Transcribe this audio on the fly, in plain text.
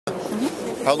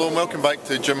Hello and welcome back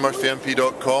to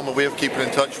JimMurphyMP.com, a way of keeping in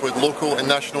touch with local and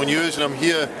national news. And I'm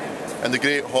here in the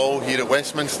Great Hall here at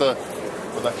Westminster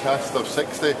with a cast of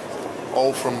 60,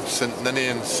 all from St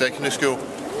Ninian Secondary School.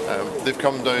 They've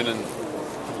come down and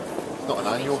it's not an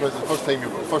annual visit. The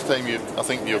first time I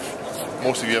think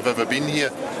most of you have ever been here.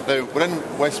 Now we're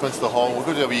in Westminster Hall. We're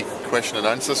going to do a wee question and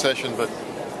answer session, but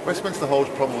Westminster Hall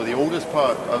is probably the oldest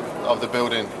part of the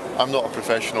building. I'm not a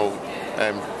professional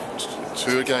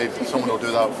tour guide, someone will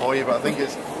do that for you, but I think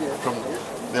it's from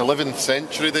the 11th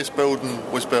century this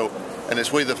building was built, and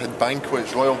it's where they've had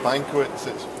banquets, royal banquets.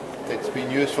 It's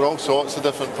been used for all sorts of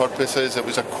different purposes. It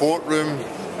was a courtroom.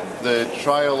 The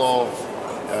trial of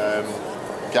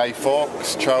Guy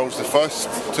Fawkes, Charles I,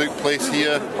 took place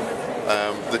here.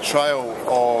 The trial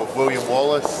of William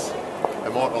Wallace,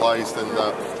 immortalised in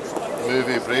that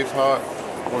movie Braveheart,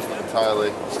 wasn't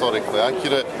entirely historically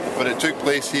accurate, but it took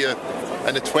place here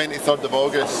on the 23rd of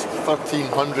August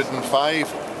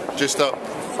 1305, just up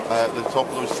the top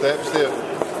of those steps there.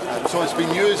 So it's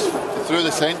been used through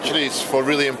the centuries for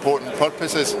really important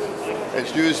purposes.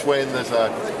 It's used when there's a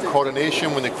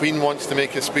coronation, when the Queen wants to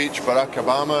make a speech. Barack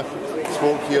Obama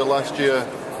spoke here last year.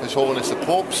 His Holiness the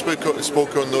Pope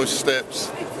spoke on those steps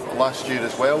last year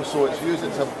as well. So it's used.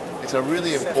 It's a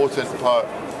really important part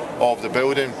of the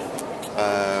building.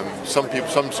 Some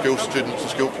school students and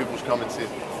school pupils come and say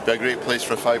it'd be a great place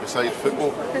for a five-a-side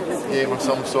football game or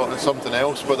something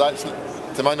else, but that's,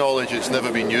 to my knowledge, it's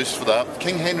never been used for that.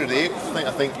 King Henry VIII, I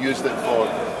think used it for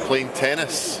playing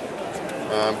tennis,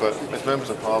 but as members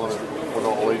of Parliament we're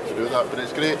not allowed to do that. But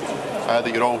it's great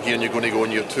that you're all here and you're going to go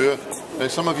on your tour. Now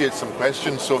some of you had some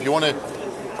questions, so if you want to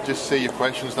just say your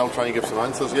questions and I'll try and give some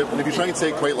answers. Yep. And if you try and say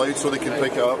it quite loud so they can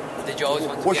pick it up. Did you always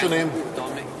want to What's your name?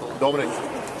 Dominic.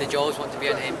 Did you always want to be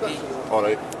an MP?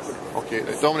 Alright,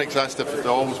 okay. Dominic's asked if they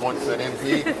always want to be an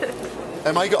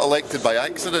MP. I got elected by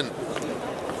accident.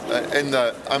 In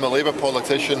that I'm a Labour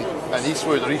politician, and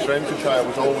Eastwood, or East Renfrewshire,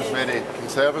 was always very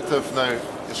conservative. Now,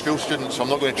 you're school students, so I'm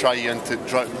not going to drag you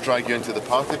into the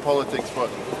party politics, but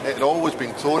it had always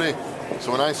been Tory.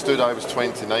 So when I stood, I was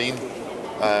 29,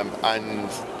 and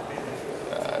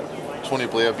Tony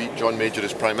Blair beat John Major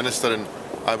as Prime Minister, and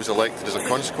I was elected as a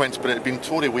consequence, but it had been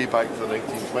Tory way back to the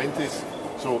 1920s,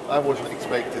 so I wasn't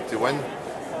expected to win.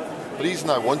 The reason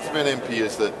I want to be an MP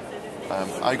is that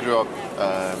I grew up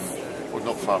well,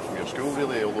 not far from your school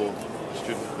really, although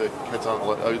the kids aren't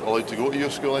allowed to go to your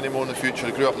school anymore in the future.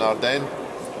 I grew up in Ardennes.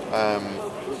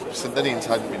 St Ninians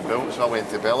hadn't been built, so I went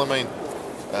to Bellarmine.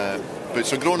 But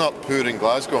so growing up poor in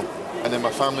Glasgow, and then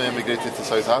my family emigrated to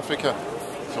South Africa.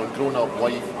 So growing up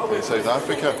white in South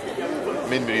Africa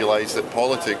made me realise that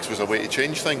politics was a way to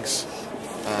change things,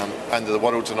 and the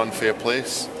world's an unfair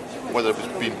place. Whether it was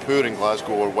being poor in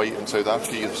Glasgow or white in South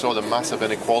Africa, you saw the massive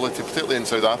inequality, particularly in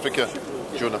South Africa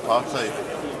during apartheid,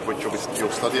 which you'll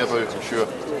study about, I'm sure,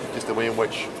 just the way in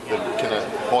which the kind of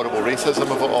horrible racism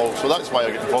of it all. So that's why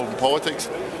I got involved in politics,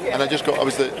 and I was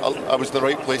in the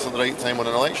right place at the right time when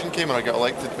an election came, and I got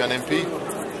elected to be an MP.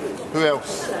 Who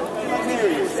else?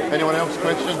 Anyone else?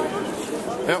 Question?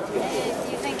 Yep.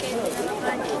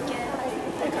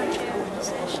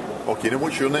 Okay, then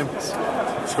what's your name?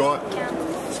 Scott?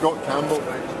 Scott Campbell.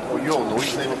 Well, you all know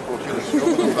his name, of course, you're the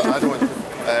school, but I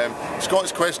don't.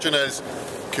 Scott's question is,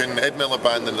 can Ed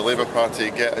Miliband and the Labour Party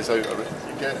get us out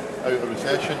of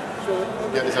recession?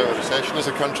 Get us out of recession as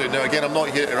a country? Now again, I'm not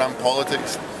here to ram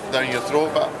politics down your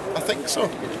throat, but I think so.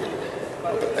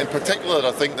 In particular,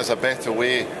 I think there's a better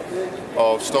way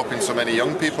of stopping so many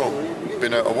young people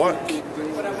being out of work.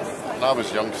 When I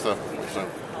was a youngster, so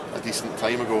a decent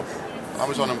time ago, I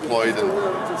was unemployed, and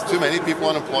there's too many people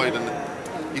unemployed,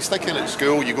 and you stick in at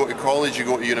school, you go to college, you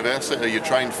go to university, or you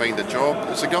try and find a job.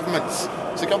 It's the government's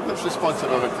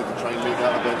responsibility to try and make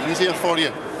that a bit easier for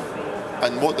you.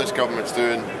 And what this government's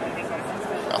doing,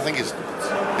 I think, is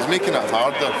making it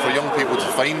harder for young people to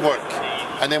find work.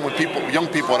 And then when young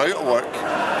people are out of work,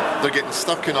 they're getting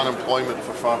stuck in unemployment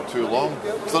for far too long.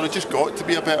 So there's just got to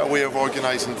be a better way of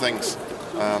organising things.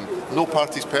 No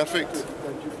party's perfect.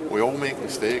 We all make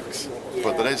mistakes,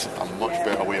 but there is a much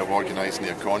better way of organising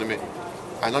the economy.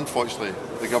 And unfortunately,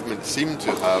 the government seem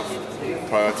to have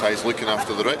prioritised looking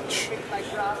after the rich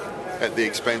at the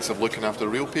expense of looking after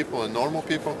real people and normal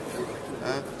people,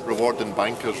 rewarding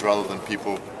bankers rather than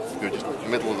people who are just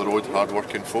middle-of-the-road,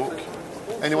 hard-working folk.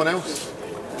 Anyone else?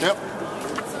 Yep.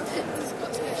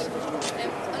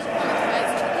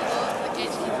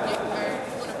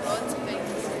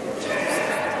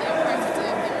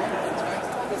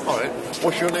 All right.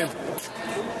 What's your name?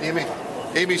 Amy.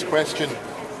 Amy's question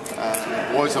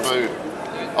was about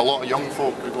a lot of young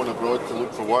folk who are going abroad to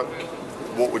look for work.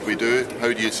 What would we do?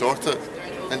 How do you sort it?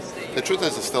 And the truth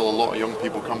is, there's still a lot of young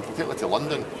people come, particularly to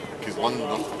London, because London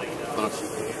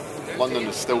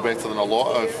is still better than a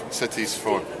lot of cities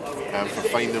for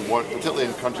finding work, particularly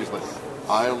in countries like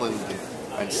Ireland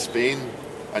and Spain,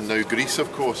 and now Greece,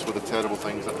 of course, with the terrible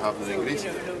things that are happening in Greece.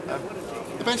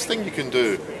 The best thing you can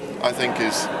do, I think,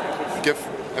 is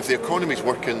if the economy's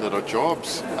working, there are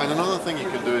jobs. And another thing you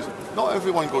can do is, not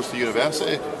everyone goes to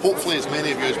university. Hopefully as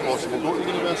many of you as possible go to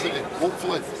university.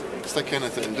 Hopefully stick in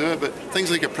it and do it. But things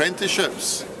like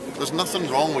apprenticeships, there's nothing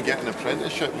wrong with getting an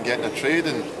apprenticeship and getting a trade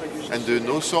and doing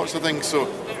those sorts of things. So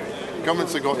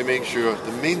governments have got to make sure,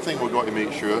 the main thing we've got to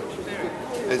make sure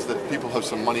is that people have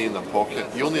some money in their pocket.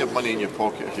 You only have money in your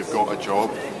pocket if you've got a job.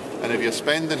 And if you're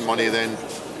spending money, then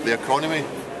the economy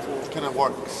kind of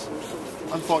works.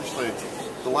 Unfortunately,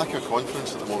 the lack of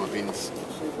confidence at the moment means,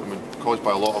 caused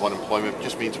by a lot of unemployment,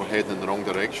 just means we're heading in the wrong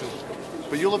direction.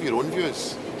 But you'll have your own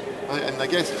views. And I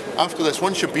guess after this,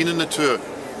 once you've been in the tour,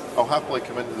 I'll happily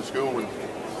come into the school and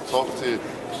talk to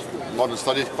modern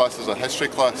studies classes or history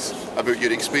class about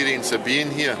your experience of being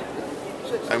here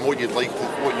and what you'd like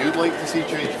to see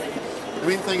change. The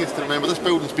main thing is to remember this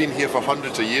building's been here for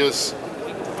hundreds of years.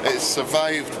 It's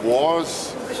survived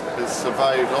wars, it's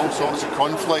survived all sorts of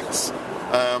conflicts.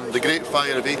 The Great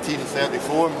Fire of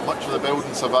 1834, much of the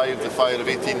building survived the fire of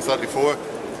 1834,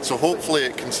 so hopefully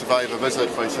it can survive a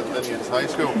visit by St Ninian's High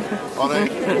School.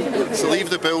 Alright, so leave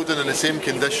the building in the same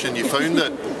condition you found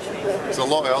it. There's a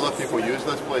lot of other people use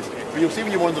this place. But you'll see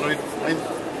when you wander around,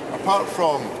 apart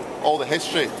from all the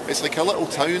history, it's like a little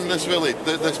town, this building.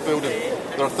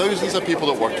 There are thousands of people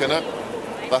that work in it.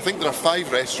 I think there are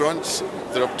 5 restaurants,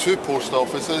 there are 2 post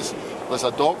offices, there's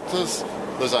a doctor's,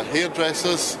 there's a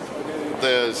hairdresser's,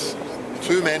 there's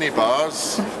too many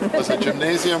bars, there's a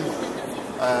gymnasium,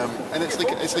 and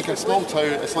it's like a small town,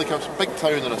 it's like a big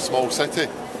town in a small city.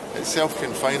 It's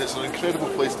self-confined, it's an incredible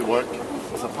place to work.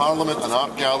 There's a parliament, an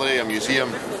art gallery, a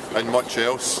museum, and much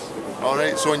else.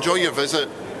 Alright, so enjoy your visit,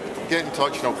 get in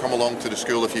touch and I'll come along to the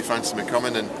school if you fancy me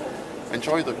coming, and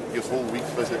enjoy your whole week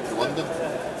visit to London.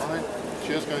 Alright,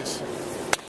 cheers guys.